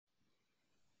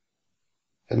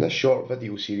In this short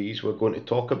video series, we're going to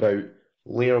talk about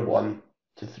layer 1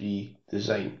 to 3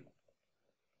 design.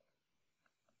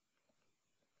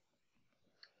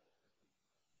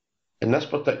 In this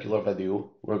particular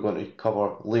video, we're going to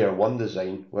cover layer 1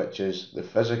 design, which is the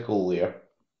physical layer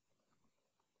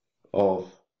of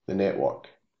the network.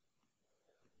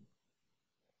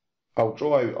 I'll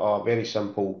draw out a very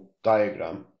simple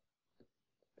diagram.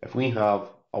 If we have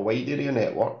a wide area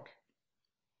network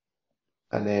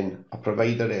and then a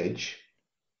provider edge,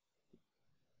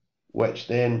 which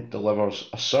then delivers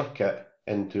a circuit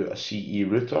into a CE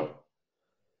router.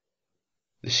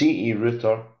 The CE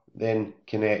router then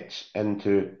connects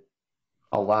into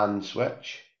a LAN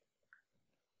switch,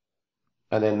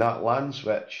 and then that LAN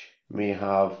switch may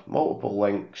have multiple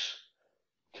links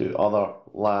to other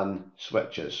LAN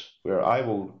switches, where I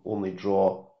will only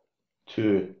draw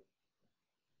two.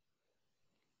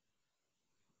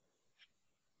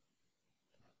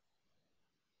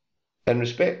 In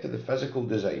respect to the physical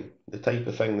design, the type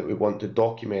of thing that we want to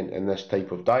document in this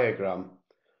type of diagram,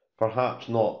 perhaps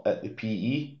not at the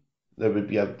PE, there would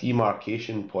be a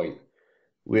demarcation point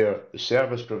where the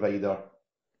service provider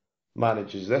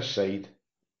manages this side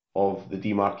of the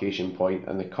demarcation point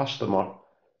and the customer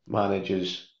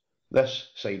manages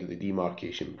this side of the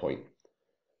demarcation point.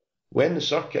 When the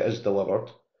circuit is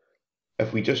delivered,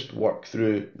 if we just work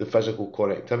through the physical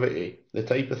connectivity, the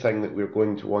type of thing that we're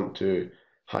going to want to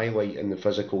highlight in the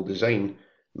physical design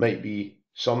might be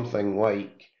something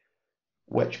like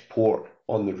which port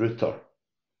on the router,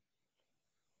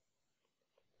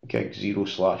 gig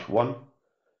 0/1,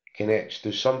 connects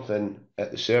to something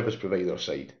at the service provider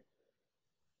side.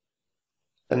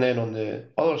 And then on the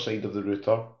other side of the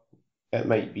router, it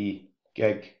might be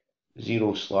gig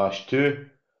 0/2,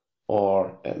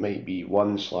 or it might be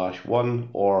 1/1,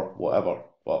 or whatever.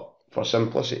 But for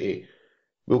simplicity,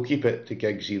 we'll keep it to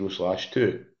gig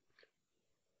 0/2.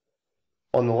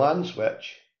 On the LAN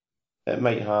switch, it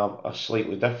might have a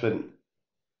slightly different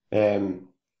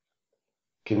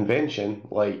convention,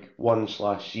 like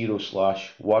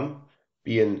 1/0/1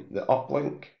 being the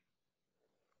uplink,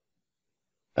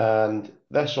 and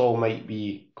this all might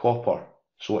be copper,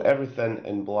 so everything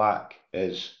in black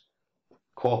is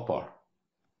copper.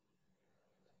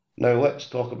 Now let's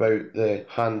talk about the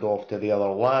handoff to the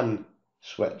other LAN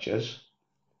switches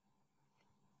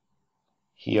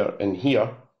here and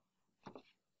here.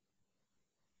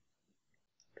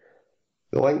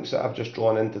 The links that I've just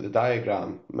drawn into the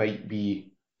diagram might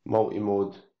be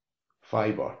multi-mode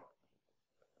fibre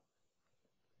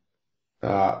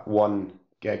at 1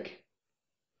 gig.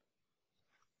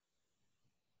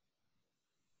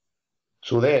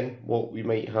 So then what we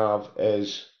might have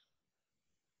is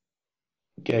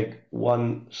gig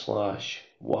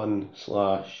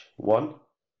 1/1/1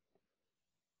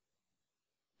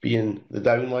 being the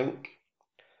downlink,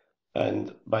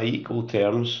 and by equal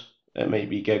terms it might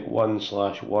be gig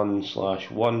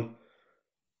 1/1/1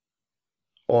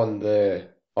 on the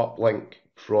uplink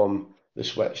from the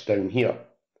switch down here.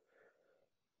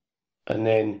 And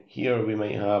then here we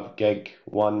might have gig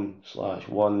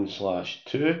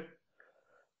 1/1/2,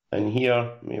 and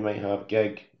here we might have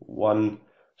gig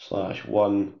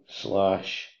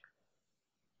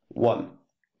 1/1/1.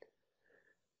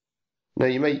 Now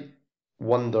you might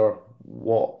wonder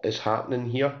what is happening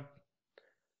here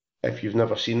if you've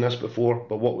never seen this before,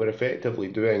 but what we're effectively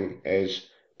doing is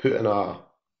putting a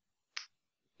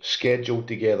schedule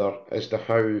together as to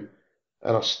how, and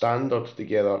a standard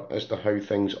together as to how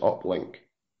things uplink.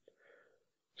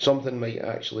 Something might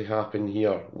actually happen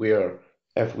here where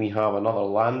if we have another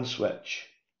LAN switch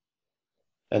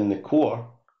in the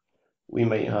core, we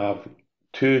might have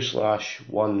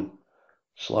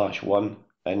 2/1/1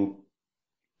 and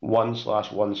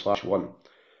 1/1/1,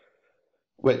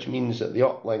 which means that the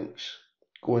uplinks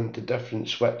go into different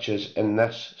switches in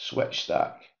this switch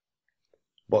stack,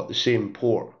 but the same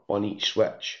port on each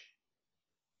switch.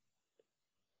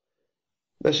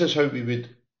 This is how we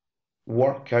would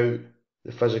work out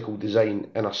the physical design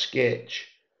in a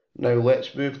sketch. Now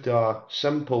let's move to a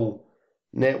simple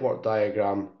network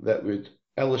diagram that would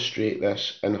illustrate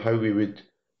this and how we would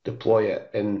deploy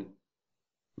it in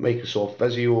Microsoft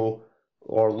Visio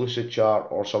or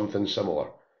Lucidchart or something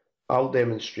similar. I'll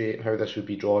demonstrate how this would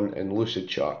be drawn in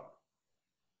Lucidchart.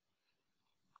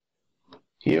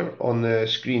 Here on the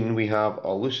screen we have a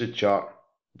Lucidchart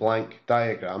blank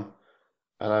diagram,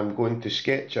 and I'm going to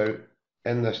sketch out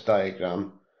in this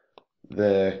diagram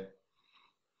the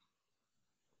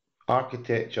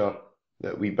architecture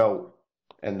that we built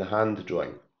in the hand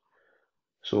drawing.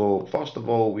 So first of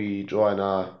all, we draw in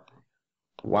a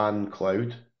WAN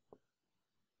cloud.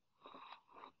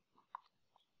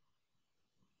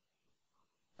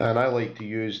 And I like to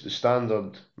use the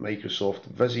standard Microsoft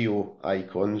Visio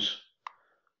icons.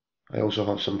 I also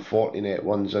have some Fortinet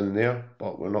ones in there,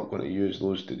 but we're not going to use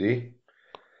those today.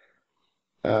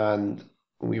 And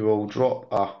we will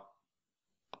drop a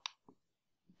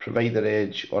provider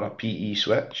edge or a PE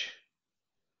switch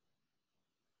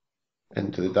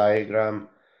into the diagram,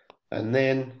 and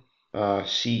then a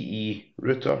CE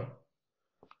router.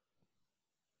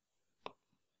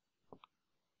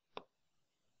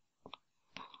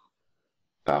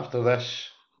 After this,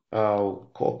 I'll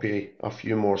copy a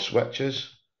few more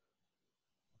switches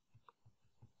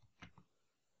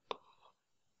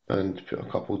and put a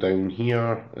couple down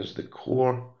here as the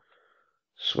core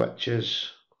switches.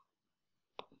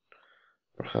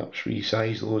 Perhaps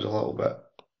resize those a little bit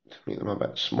to make them a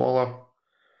bit smaller.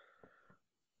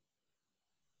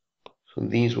 So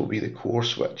these will be the core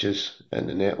switches in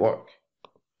the network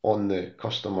on the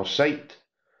customer site.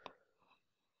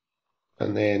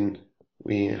 And then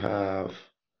we have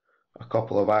a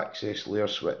couple of access layer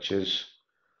switches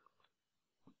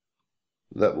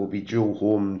that will be dual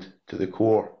homed to the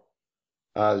core,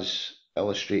 as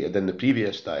illustrated in the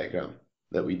previous diagram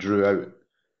that we drew out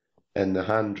in the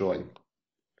hand drawing.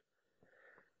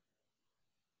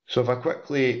 So if I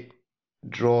quickly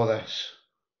draw this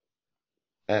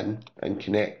in and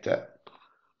connect it,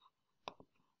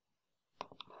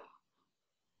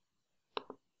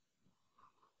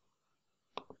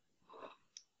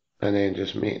 and then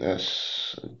just make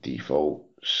this default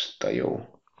style.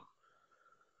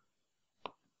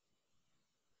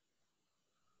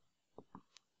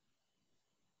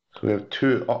 So we have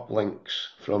two uplinks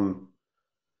from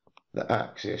the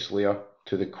access layer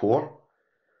to the core,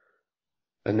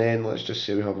 and then let's just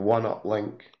say we have one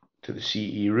uplink to the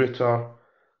CE router,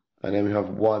 and then we have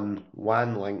one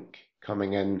WAN link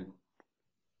coming in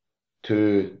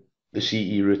to the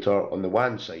CE router on the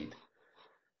WAN side.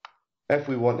 If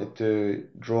we wanted to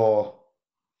draw,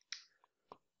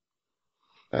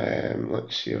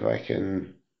 let's see if I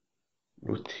can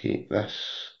rotate this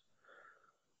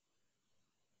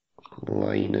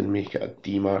line and make it a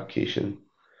demarcation.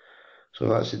 So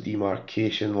that's the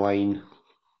demarcation line.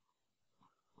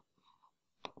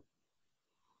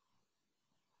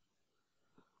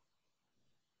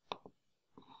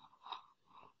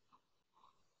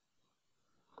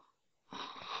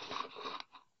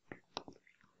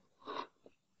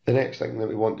 The next thing that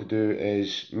we want to do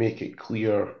is make it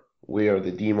clear where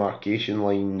the demarcation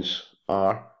lines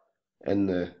are in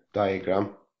the diagram.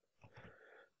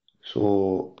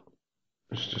 So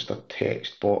it's just a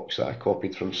text box that I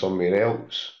copied from somewhere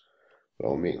else.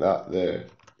 I'll make that the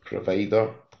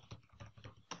provider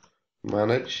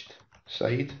managed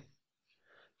side,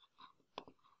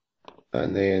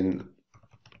 and then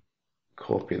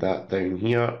copy that down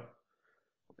here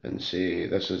and say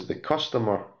this is the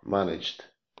customer managed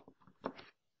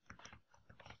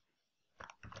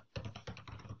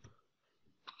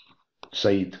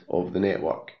side of the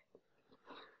network.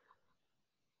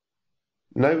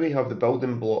 Now we have the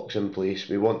building blocks in place,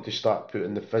 we want to start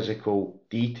putting the physical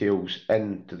details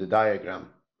into the diagram.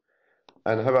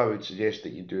 And how I would suggest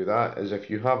that you do that is,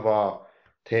 if you have a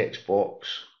text box,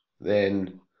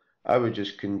 then I would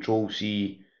just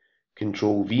Control-C,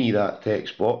 Control-V that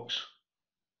text box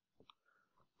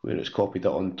where it's copied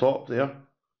it on top there.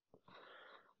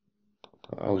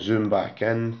 I'll zoom back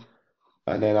in,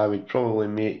 and then I would probably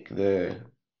make the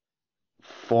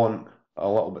font a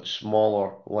little bit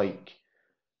smaller, like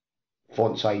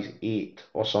font size 8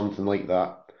 or something like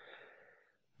that.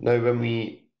 Now when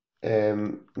we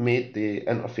made the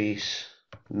interface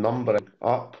numbering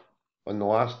up on the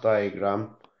last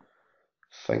diagram,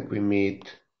 I think we made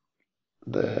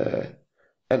the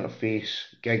interface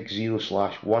gig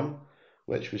 0/1,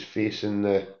 which was facing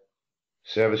the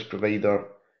service provider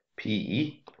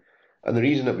PE. And the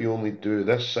reason that we only do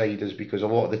this side is because a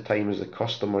lot of the time as the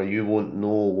customer you won't know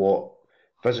what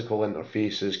physical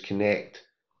interfaces connect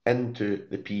into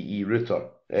the PE router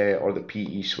or the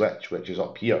PE switch, which is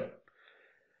up here.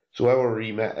 So our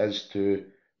remit is to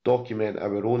document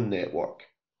our own network.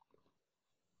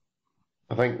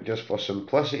 I think just for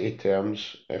simplicity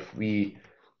terms, if we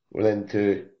were then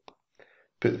to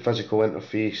put the physical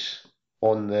interface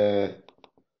on the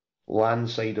LAN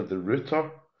side of the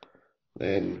router,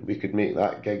 then we could make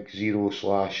that gig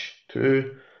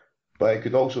 0/2, but it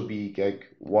could also be gig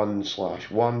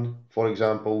 1/1, for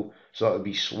example, so that would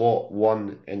be slot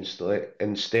 1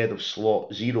 instead of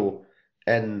slot 0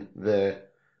 in the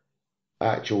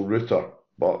actual router.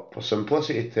 But for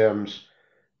simplicity terms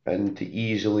and to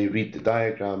easily read the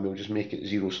diagram, we'll just make it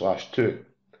 0/2.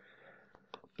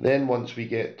 Then once we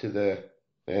get to the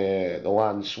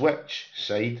LAN switch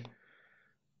side,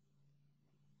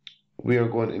 we are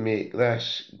going to make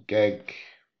this gig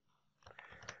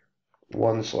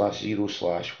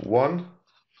 1/0/1,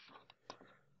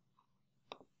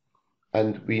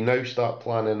 and we now start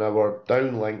planning our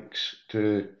downlinks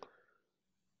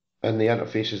and the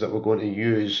interfaces that we're going to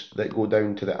use that go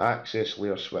down to the access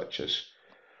layer switches.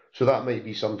 So that might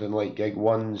be something like gig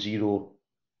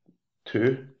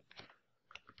 102,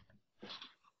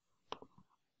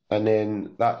 and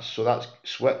then that's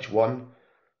switch 1,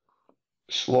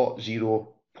 slot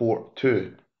 0, port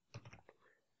 2.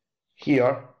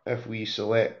 Here, if we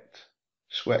select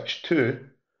switch 2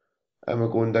 and we're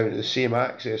going down to the same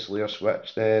access layer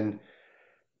switch, then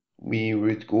we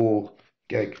would go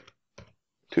gig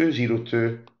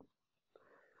 202,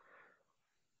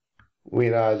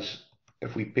 whereas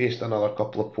if we paste another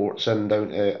couple of ports in down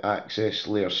to access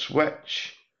layer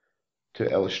switch to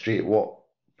illustrate what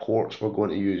ports we're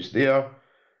going to use there,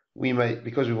 we might,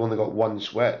 because we've only got one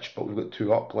switch but we've got two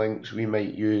uplinks, we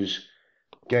might use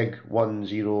gig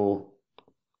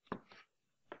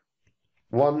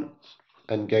 101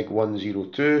 and gig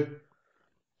 102,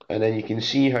 and then you can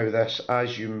see how this,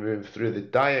 as you move through the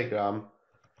diagram,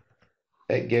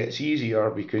 it gets easier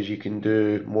because you can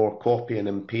do more copying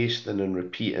and pasting and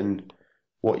repeating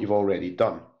what you've already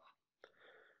done.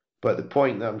 But the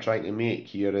point that I'm trying to make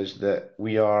here is that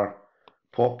we are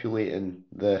populating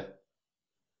the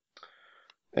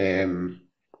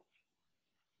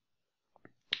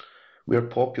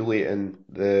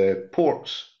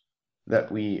ports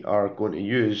that we are going to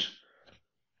use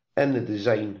in the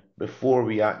design before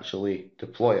we actually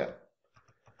deploy it.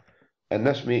 And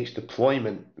this makes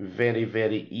deployment very,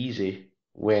 very easy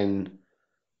when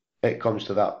it comes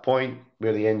to that point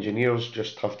where the engineers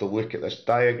just have to look at this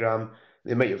diagram.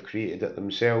 They might have created it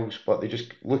themselves, but they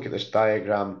just look at this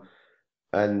diagram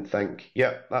and think,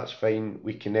 yep, that's fine.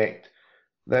 We connect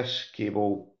this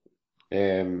cable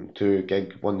to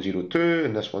gig 102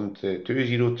 and this one to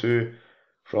 202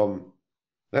 from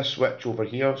this switch over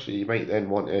here. So you might then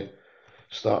want to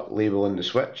start labeling the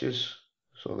switches.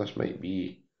 So this might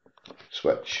be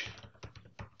switch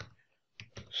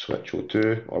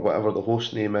 02 or whatever the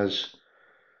host name is,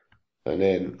 and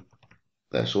then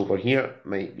this over here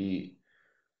might be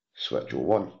switch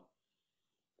 01.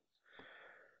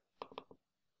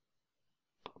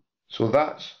 So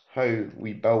that's how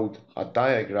we build a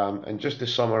diagram. And just to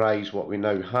summarize what we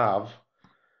now have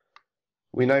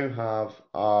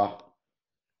a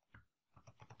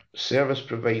service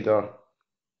provider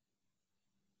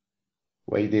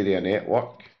wide area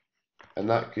network, and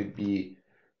that could be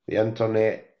the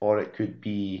internet, or it could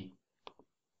be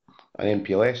an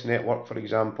MPLS network, for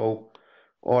example,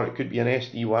 or it could be an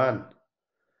SD-WAN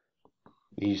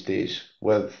these days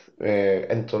with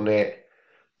internet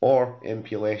or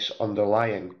MPLS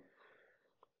underlying.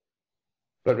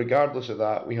 But regardless of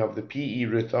that, we have the PE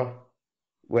router,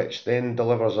 which then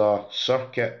delivers a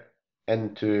circuit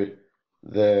into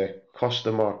the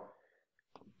customer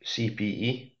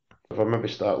CPE. If I maybe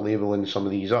start labeling some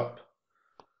of these up,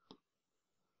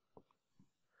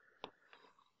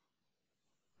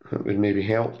 that would maybe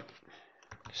help.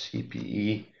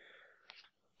 CPE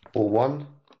 01,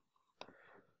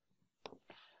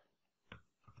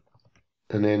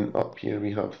 and then up here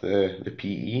we have the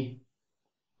PE,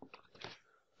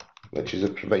 which is a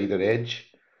provider edge.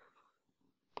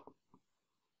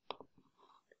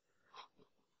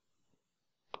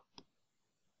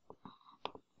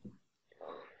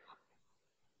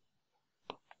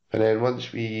 And then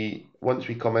once we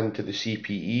come into the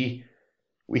CPE,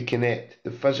 we connect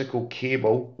the physical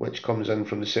cable which comes in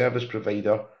from the service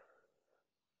provider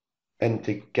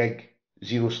into gig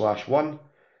 0/1,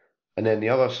 and then the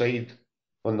other side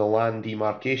on the LAN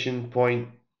demarcation point,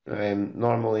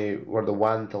 normally where the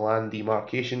WAN to LAN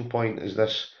demarcation point is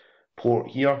this port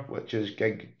here, which is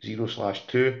gig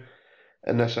 0/2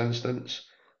 in this instance.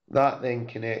 That then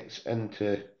connects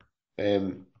into,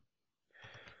 if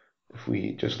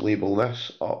we just label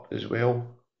this up as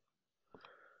well,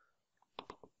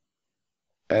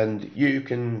 and you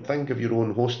can think of your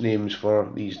own host names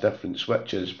for these different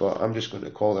switches, but I'm just going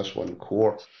to call this one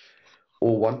core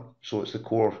 01, so it's the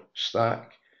core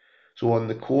stack. So on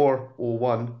the core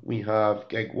 01, we have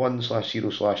gig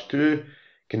 1/0/2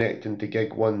 connecting to gig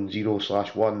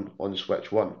 10/1 on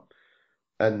switch 1.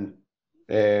 And,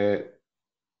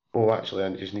 oh, actually,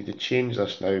 I just need to change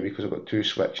this now because I've got two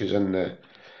switches in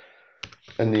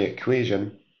the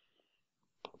equation.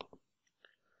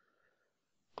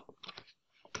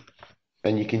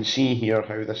 And you can see here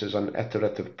how this is an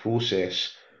iterative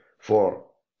process for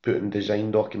putting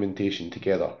design documentation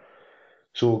together.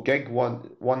 So gig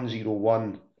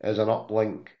 101 is an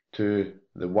uplink to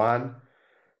the WAN,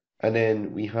 and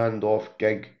then we hand off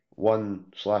gig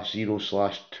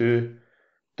 1/0/2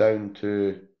 down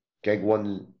to gig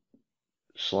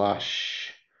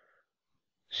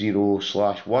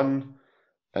 1/0/1,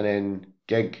 and then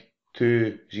gig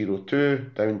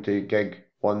 202 down to gig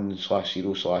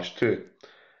 1/0/2.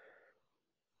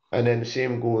 And then the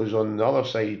same goes on the other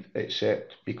side,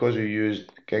 except because we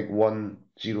used gig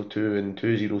 102 and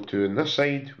 202 on this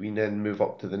side, we then move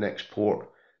up to the next port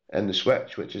in the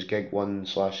switch, which is gig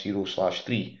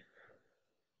 1/0/3.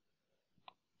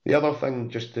 The other thing,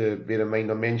 just to bear in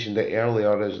mind, I mentioned it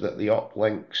earlier, is that the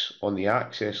uplinks on the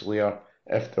access layer,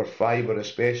 if they're fibre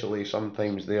especially,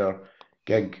 sometimes they're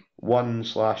gig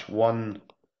 1/1,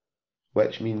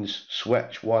 which means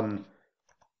switch 1,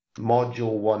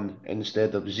 module 1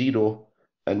 instead of 0.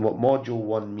 And what module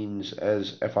 1 means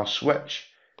is if a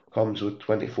switch comes with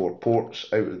 24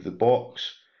 ports out of the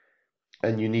box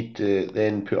and you need to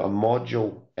then put a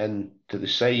module into the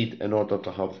side in order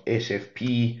to have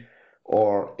SFP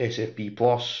or SFP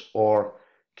plus or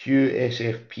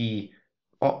QSFP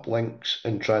uplinks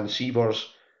and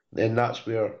transceivers, then that's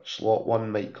where slot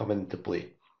 1 might come into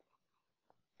play.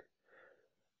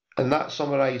 And that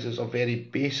summarises a very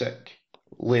basic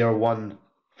layer 1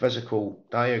 physical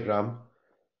diagram.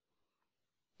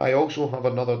 I also have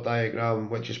another diagram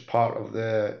which is part of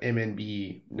the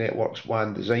MNB Networks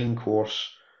WAN design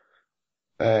course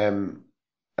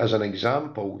as an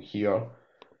example here.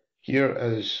 Here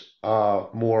is a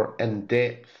more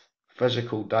in-depth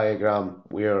physical diagram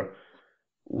where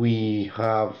we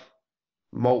have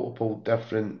multiple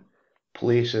different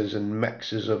places and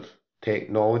mixes of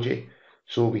technology.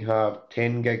 So we have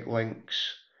 10 gig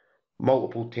links,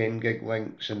 multiple 10 gig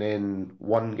links, and then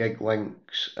 1 gig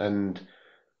links, and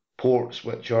ports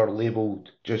which are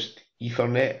labelled just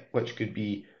Ethernet, which could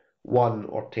be 1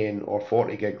 or 10 or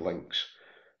 40 gig links.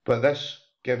 But this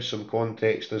gives some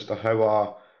context as to how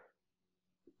a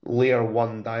layer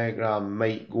 1 diagram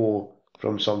might go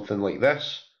from something like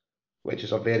this, which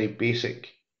is a very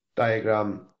basic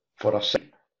diagram for a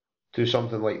site, to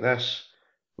something like this,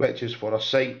 which is for a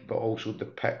site but also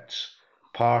depicts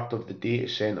part of the data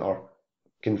center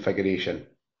configuration.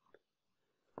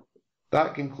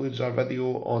 That concludes our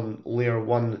video on layer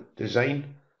 1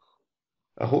 design.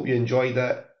 I hope you enjoyed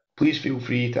it. Please feel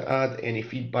free to add any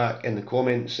feedback in the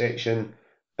comments section,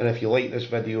 and if you like this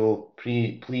video,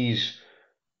 please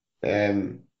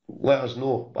let us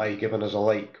know by giving us a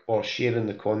like or sharing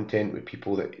the content with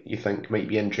people that you think might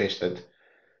be interested.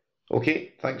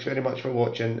 Okay, thanks very much for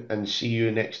watching, and see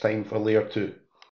you next time for layer 2.